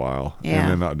for a while and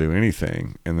then not do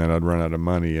anything. And then I'd run out of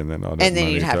money and then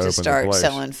you'd have to start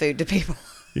selling food to people.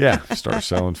 Yeah, start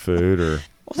selling food or...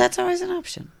 Well, that's always an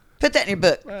option. Put that in your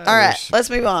book. All right, let's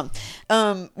move on.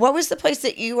 What was the place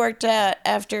that you worked at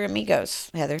after Amigos,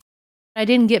 Heather? I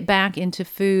didn't get back into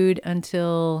food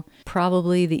until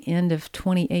probably the end of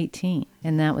 2018,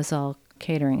 and that was all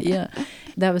catering. Yeah,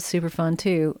 that was super fun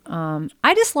too. I'm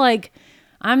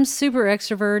super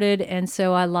extroverted, and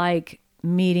so I like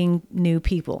meeting new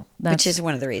people. Which is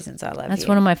one of the reasons I love That's you.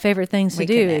 one of my favorite things to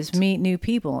do connect. is meet new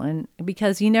people. And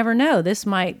because you never know, this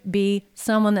might be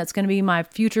someone that's going to be my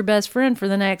future best friend for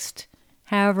the next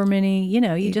however many,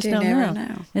 you just don't never know.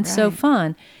 know. It's so Right.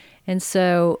 fun. And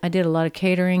so I did a lot of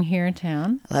catering here in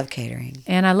town. I love catering.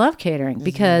 And I love catering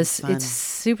because fun. it's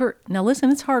super. Now, listen,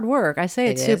 it's hard work. I say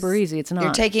it's super easy. It's not.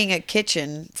 You're taking a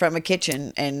kitchen from a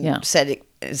kitchen and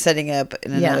setting up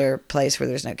in Yeah. another place where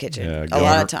there's no kitchen. Yeah, a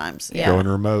lot of times. Yeah. Going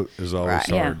remote is always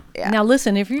hard. Yeah. Now,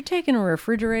 listen, if you're taking a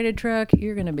refrigerated truck,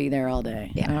 you're going to be there all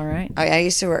day. Yeah. All right. I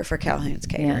used to work for Calhoun's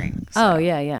Catering. Oh,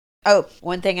 yeah. Oh,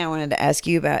 one thing I wanted to ask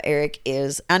you about, Eric,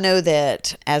 is I know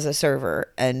that as a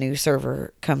server, a new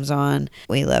server comes on.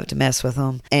 We love to mess with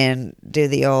them and do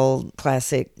the old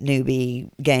classic newbie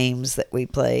games that we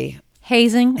play.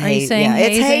 Hazing? Are you saying yeah,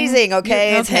 hazing? it's hazing,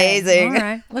 okay? It's hazing. All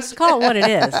right. Let's call it what it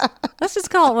is. Let's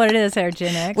just call it what it is here,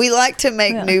 Gen X. We like to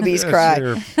make newbies cry.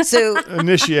 your So,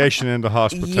 initiation into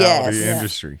hospitality Yes.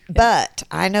 industry. but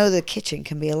I know the kitchen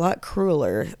can be a lot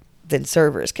crueler than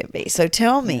servers can be. So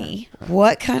tell me,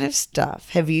 what kind of stuff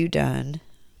have you done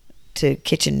to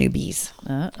kitchen newbies?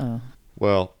 Uh-oh.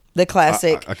 Well, The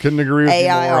classic. I couldn't agree with you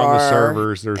more on the AIR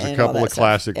servers. There's a and all couple that of stuff.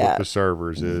 classic Yeah. with the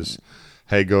servers is,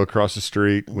 hey, go across the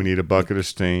street. We need a bucket of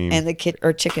steam. And the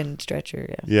chicken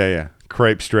stretcher. yeah.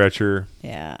 Crepe stretcher.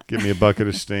 Yeah. Give me a bucket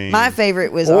of steam. My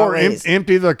favorite was or always.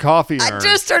 empty the coffee urn. I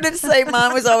just started to say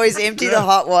mine was always empty the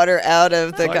hot water out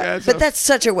of the. But that's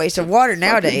such a waste of water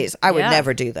nowadays. I would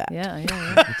never do that. Yeah.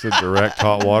 It's a direct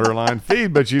hot water line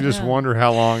feed, but you just wonder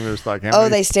how long there's like how Oh, many,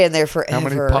 they stand there forever. how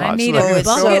many pots. I need they're a gonna it's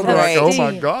fill so up. You're like, great. oh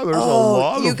my God, there's a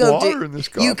lot of water in this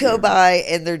coffee. You go by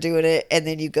and they're doing it, and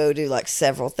then you go do like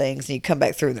several things, and you come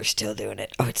back through and they're still doing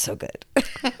it. Oh, it's so good.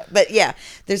 But yeah,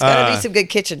 there's got to be some good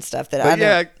kitchen stuff that I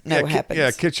don't know happens. Yeah,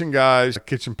 kitchen guys,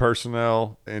 kitchen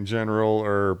personnel in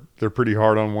general they're pretty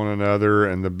hard on one another,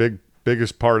 and the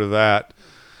biggest part of that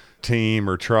team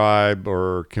or tribe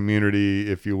or community,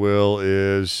 if you will,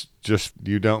 is just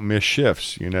you don't miss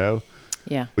shifts. Yeah.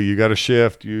 Well, you got a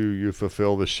shift, you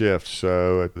fulfill the shift.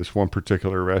 So at this one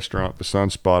particular restaurant, the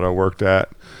Sunspot I worked at,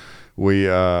 we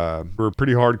were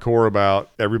pretty hardcore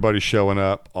about everybody showing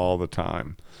up all the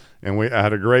time. And I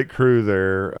had a great crew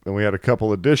there, and we had a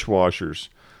couple of dishwashers,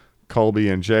 Colby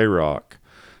and J-Rock.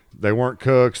 They weren't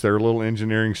cooks. They were little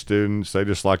engineering students. They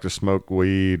just like to smoke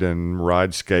weed and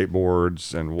ride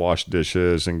skateboards and wash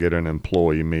dishes and get an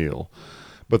employee meal.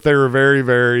 But they were very,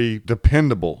 very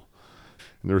dependable.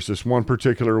 And there was this one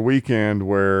particular weekend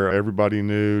where everybody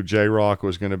knew J-Rock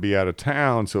was going to be out of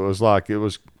town, so it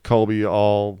was Colby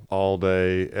all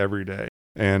day, every day.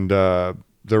 And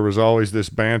there was always this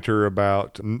banter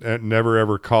about never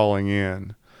ever calling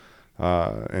in.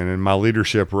 And in my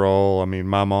leadership role,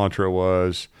 my mantra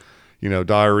was,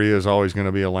 diarrhea is always going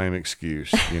to be a lame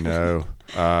excuse,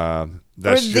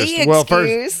 That's Or just the well,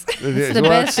 excuse. first, It's the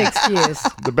best excuse.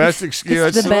 the best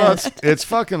excuse. It's the best. It's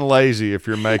fucking lazy if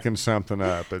you're making something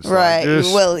up. It's Right. Like,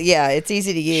 just Well, yeah, it's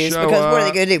easy to use show because what are they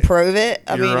up. going to do? Prove it?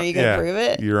 Are you going to yeah, prove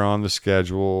it? You're on the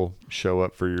schedule. Show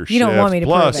up for your shift. You don't want me to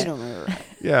Plus, prove it.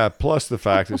 Yeah, plus the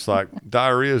fact it's like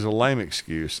diarrhea is a lame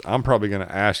excuse. I'm probably going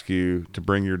to ask you to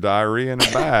bring your diarrhea in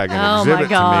a bag and Oh, my exhibit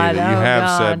God. to me that you Oh, have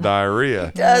God. said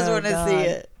diarrhea. Does Oh, want to God. see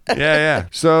it. Yeah.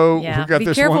 So Yeah. we got Be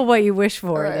this careful one. what you wish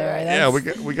for there. right. Yeah,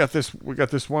 That's- we got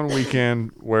this one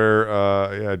weekend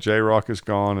where J-Rock is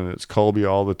gone and it's Colby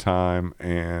all the time,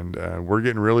 and we're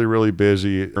getting really, really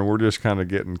busy, and we're just kind of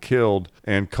getting killed,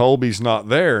 and Colby's not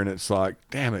there, and it's like,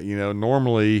 damn it,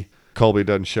 normally Colby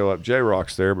doesn't show up,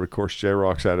 J-Rock's there, but of course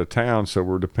J-Rock's out of town, so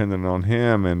we're dependent on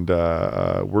him, and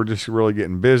we're just really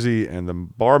getting busy, and the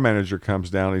bar manager comes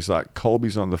down, he's like,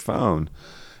 Colby's on the phone,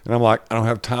 and I'm like, I don't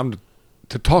have time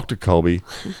to talk to Colby.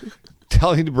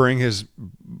 Tell him to bring his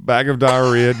bag of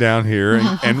diarrhea down here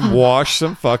and wash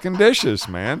some fucking dishes,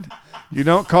 man. You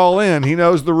don't call in. He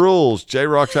knows the rules.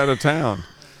 J-Rock's out of town.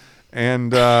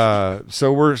 And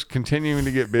so we're continuing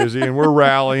to get busy, and we're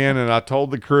rallying. And I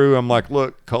told the crew, I'm like,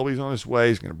 look, Colby's on his way.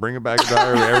 He's going to bring a bag of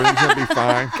diarrhea. Everything's going to be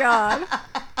fine. God.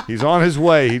 He's on his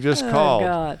way. He just called.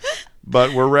 God.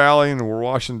 But we're rallying and we're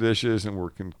washing dishes and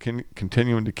we're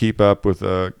continuing to keep up with,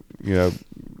 one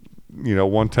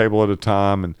table at a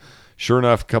time. And sure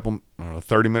enough,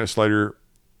 30 minutes later,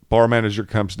 bar manager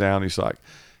comes down. He's like,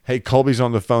 "Hey, Colby's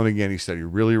on the phone again." He said he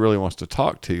really, really wants to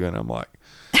talk to you. And I'm like,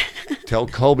 "Tell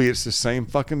Colby it's the same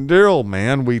fucking deal,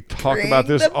 man. We talk about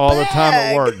this all the time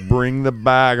at work. Bring the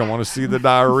bag. I want to see the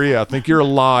diarrhea. I think you're a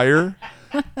liar.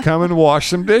 Come and wash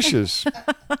some dishes."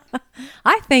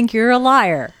 I think you're a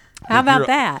liar. How about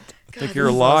that? I think you're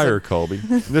a liar, Colby.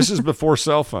 This is before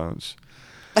cell phones.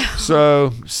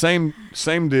 So same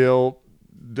deal.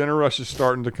 Dinner rush is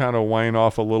starting to kind of wane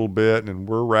off a little bit, and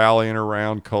we're rallying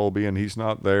around Colby, and he's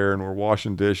not there, and we're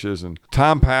washing dishes, and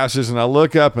time passes, and I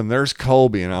look up, and there's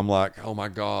Colby, and I'm like, oh my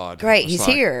God. Great, he's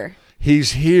here.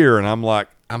 He's here, and I'm like,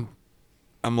 I'm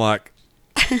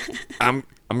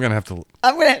gonna have to look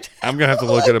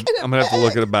at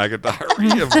a bag of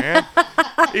diarrhea, man.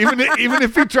 Even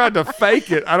if he tried to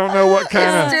fake it, I don't know what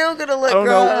kind of. Still gonna look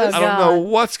gross. I don't know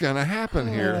what's gonna happen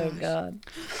here. Oh God!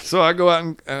 So I go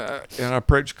out and I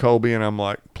approach Colby, and I'm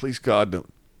like, "Please God,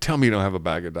 don't tell me you don't have a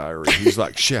bag of diarrhea." He's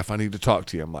like, "Chef, I need to talk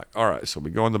to you." I'm like, "All right." So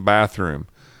we go in the bathroom,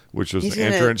 which was the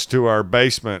entrance to our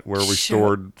basement where we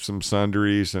stored some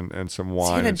sundries and some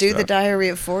wine. He's gonna do the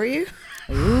diarrhea for you.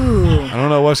 Ooh. I don't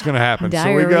know what's going to happen.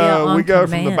 Diarrhea So we go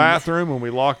from the command. bathroom and we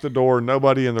lock the door.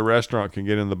 Nobody in the restaurant can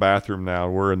get in the bathroom now.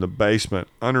 We're in the basement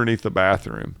underneath the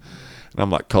bathroom. And I'm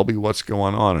like, "Colby, what's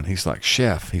going on?" And he's like,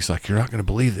 "Chef," he's like, "You're not going to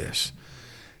believe this."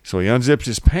 So he unzips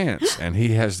his pants and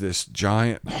he has this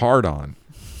giant hard-on.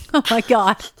 Oh my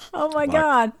God! Oh my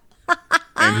God!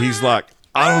 And he's like,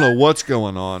 "I don't know what's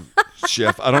going on,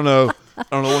 Chef. I don't know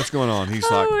what's going on." He's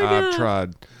like, "I've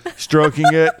tried stroking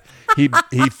it." He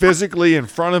physically in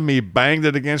front of me banged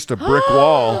it against a brick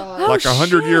wall, like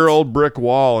 100-year-old brick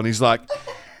wall, and he's like,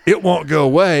 "It won't go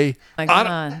away." My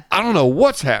God. I don't know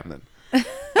what's happening.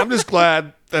 I'm just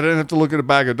glad that I didn't have to look at a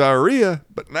bag of diarrhea,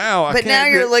 but now I can't. Now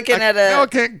you're looking at a. Now I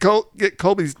can't get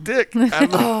Colby's dick out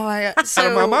of, Oh my God! So out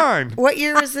of my mind. What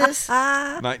year was this?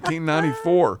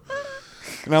 1994.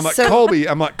 And I'm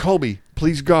like, Colby,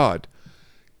 please God,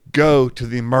 go to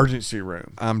the emergency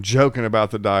room. I'm joking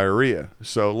about the diarrhea.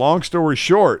 So long story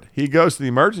short, he goes to the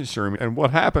emergency room, and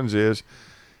what happens is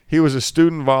he was a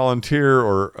student volunteer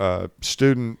or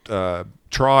student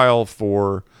trial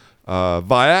for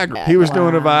Viagra. He was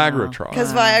doing a Viagra trial.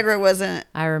 Because Viagra wasn't.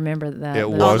 I remember that. It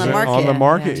wasn't on the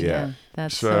market yet. Yeah,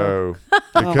 that's so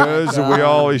because we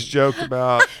always joked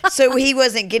about. So he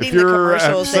wasn't getting If the you're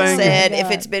commercials that said if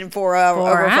it's been 4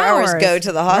 hours, go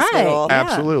to the hospital. Right.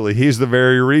 Absolutely. He's the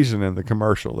very reason in the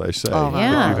commercial they say Oh,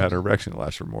 yeah. if you've had an erection that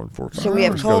lasts for more than 4 or 5 hours. So we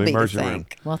have go to the Colby to emergency room.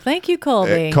 thank. Well, thank you,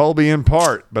 Colby. Colby in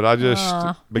part, but I just,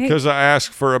 because I asked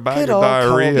for a bag Good of old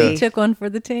diarrhea. Colby. He took one for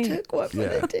the team. Took one for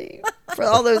the team. For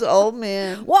all those old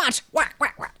men. Watch. Whack,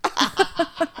 whack, whack.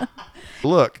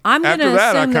 Look, I'm going after to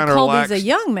that, I assume that kind of Colby's relaxed. a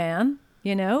young man,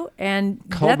 and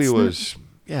Colby that's, was,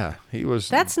 he was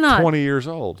That's not- 20 years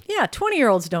old. Yeah,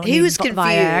 20-year-olds don't He need was confused.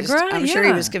 Viagra. I'm sure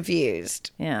he was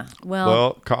confused. Yeah,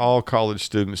 well, All college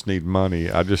students need money.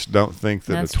 I just don't think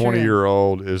that a That's true.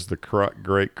 20-year-old is the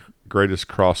greatest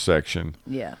cross-section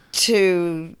yeah,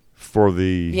 To, for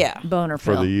the boner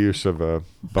for pill. the use of a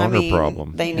boner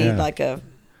problem. They need like a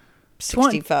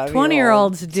 65-year-old.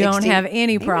 20-year-olds don't have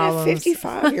any problems.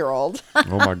 55-year-old.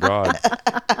 Oh my God.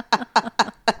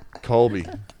 Colby.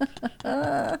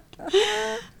 Oh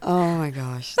my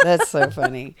gosh, that's so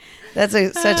funny. That's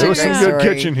such There a was great some good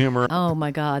story. kitchen humor. Oh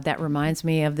my God, that reminds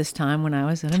me of this time when I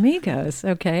was at Amigos.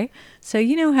 Okay, so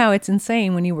you know how it's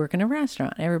insane when you work in a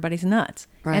restaurant. Everybody's nuts,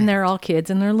 Right. and they're all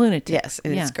kids and they're lunatics. Yes,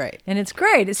 and it's great. And it's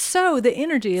great. It's so the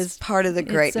energy is Part of the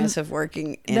greatness of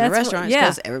working in a that's what- restaurant is yeah.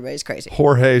 because everybody's crazy.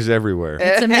 Jorge's everywhere.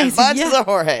 It's amazing. Bunches Yeah. of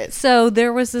Jorge's. So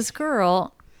there was this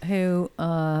girl who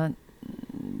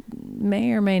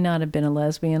may or may not have been a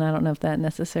lesbian. I don't know if that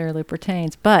necessarily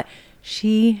pertains, but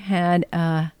she had.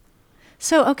 Back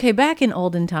in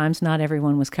olden times, not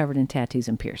everyone was covered in tattoos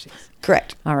and piercings.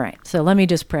 Correct. All right. So let me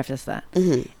just preface that.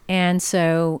 Mm-hmm. And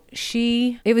so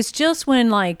it was just when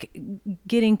like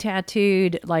getting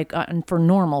tattooed, like for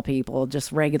normal people,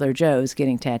 just regular Joes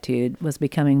getting tattooed was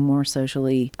becoming more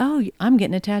socially, oh, I'm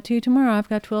getting a tattoo tomorrow. I've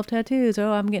got 12 tattoos.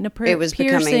 Oh, I'm getting a It was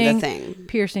becoming the thing.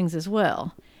 Piercings as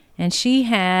well. And she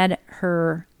had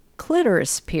her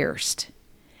clitoris pierced.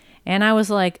 And I was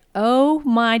like, oh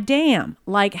my damn.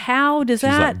 Like, how does She's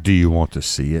that? like, do you want to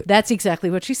see it? That's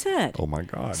exactly what she said. Oh my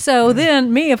God. So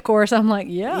then me, of course, I'm like,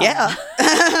 Yeah.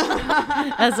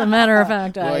 As a matter of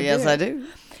fact, Well, yes, I do.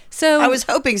 So I was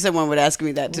hoping someone would ask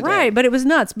me that today. right, but it was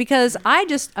nuts because I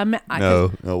just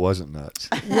No, it wasn't nuts.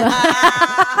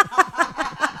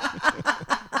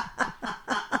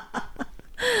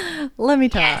 Let me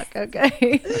talk,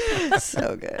 okay?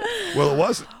 So good. Well, it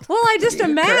wasn't. Well, I just You're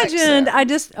correct,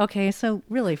 imagined, sir. okay, so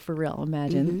really for real,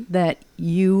 imagine that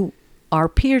you are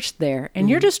pierced there and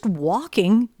you're just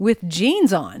walking with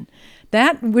jeans on.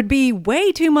 That would be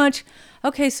way too much.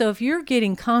 Okay, so if you're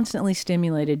getting constantly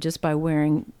stimulated just by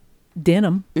wearing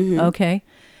denim, okay,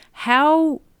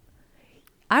 how,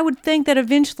 I would think that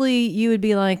eventually you would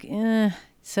be like,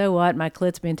 so what? My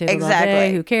clit's being tickled all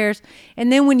day. Who cares?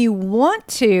 And then when you want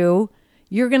to,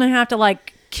 you're going to have to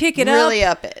like kick it Really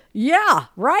up it. Yeah,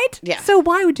 right? Yeah. So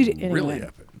why would you do anyway? Really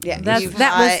up it. Yeah.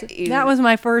 That was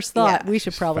my first thought. Yeah. We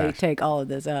should probably Fast. take all of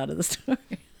this out of the story.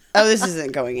 Oh, this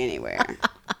isn't going anywhere.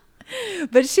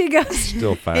 But she goes,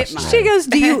 Still fascinating.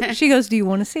 she goes, do you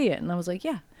want to see it? And I was like,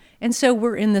 yeah. And so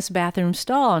we're in this bathroom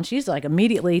stall, and she's like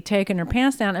immediately taking her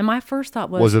pants down. And my first thought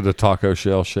Was it a taco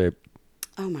shell shape?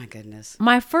 Oh, my goodness.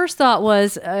 my first thought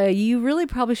was, you really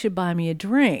probably should buy me a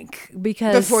drink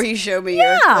because Before you show me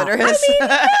your clitoris. you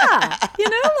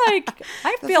know, like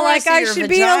I feel Before I like see I your should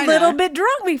be a vagina. little bit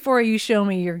drunk before you show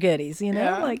me your goodies. You know,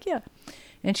 Yeah. like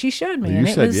And she showed me, You and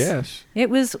it said was yes. It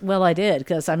was well, I did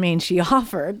because I mean, she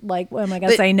offered. Like, what am I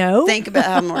gonna But say no? Think about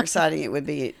how more exciting it would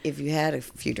be if you had a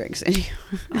few drinks in you.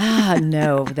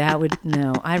 No, that would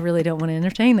no. I really don't want to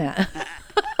entertain that.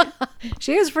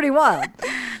 She was pretty wild,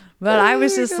 but I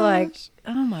was just like,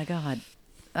 oh my god,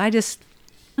 I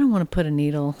don't want to put a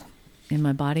needle in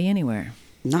my body anywhere.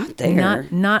 Not there.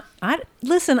 Not. I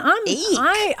listen. Eek.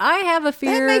 I have a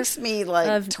fear. That makes me like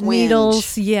of twinge.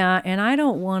 needles. Yeah, and I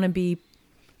don't want to be.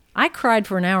 I cried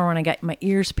for an hour when I got my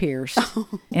ears pierced,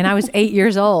 and I was 8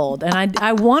 years old, and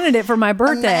I wanted it for my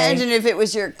birthday. Imagine if it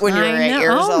was when you were I 8 know.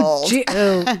 years Oh, old. gee-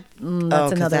 oh, that's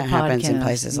 'cause another that happens in podcast.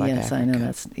 places like yes, I know.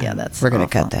 Africa. That's We're gonna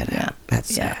awful. cut that out.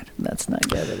 That's yeah, sad. that's not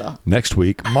good at all. Next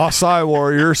week, Maasai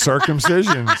warrior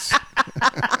circumcisions.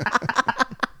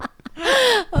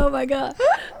 Oh my god.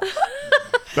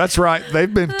 That's right.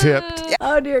 They've been tipped.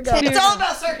 Oh dear God. It's all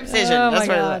about circumcision. Oh That's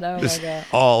my what god. it is. Oh my Just god.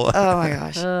 all. Oh my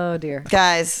gosh. Oh dear.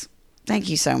 Guys, thank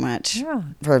you so much Yeah.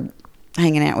 for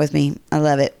hanging out with me. I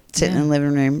love it. Sitting Yeah. in the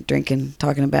living room, drinking,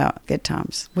 talking about good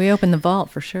times. We opened the vault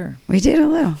for sure. We did a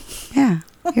little. Yeah.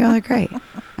 You all are great.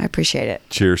 I appreciate it.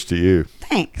 Cheers to you.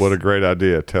 Thanks. What a great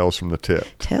idea. Tales from the tip.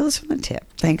 Tales from the tip.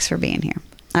 Thanks for being here.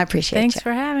 I appreciate Thanks you.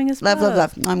 for having us. Love, love,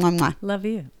 both. love. Mwah, mwah, mwah. Love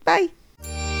you. Bye.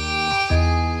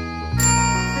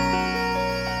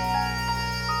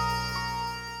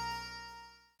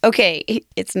 Okay,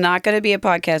 it's not going to be a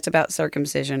podcast about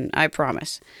circumcision, I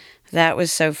promise. That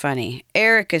was so funny.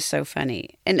 Eric is so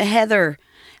funny. And Heather,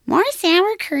 more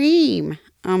sour cream.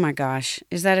 Oh my gosh,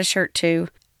 is that a shirt too?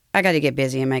 I got to get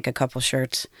busy and make a couple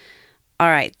shirts. All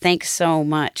right, thanks so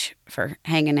much for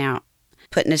hanging out,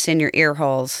 putting us in your ear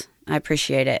holes. I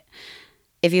appreciate it.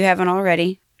 If you haven't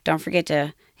already, don't forget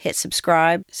to hit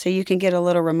subscribe so you can get a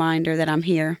little reminder that I'm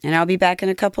here. And I'll be back in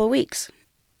a couple of weeks.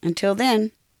 Until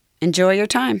then, enjoy your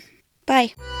time.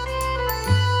 Bye.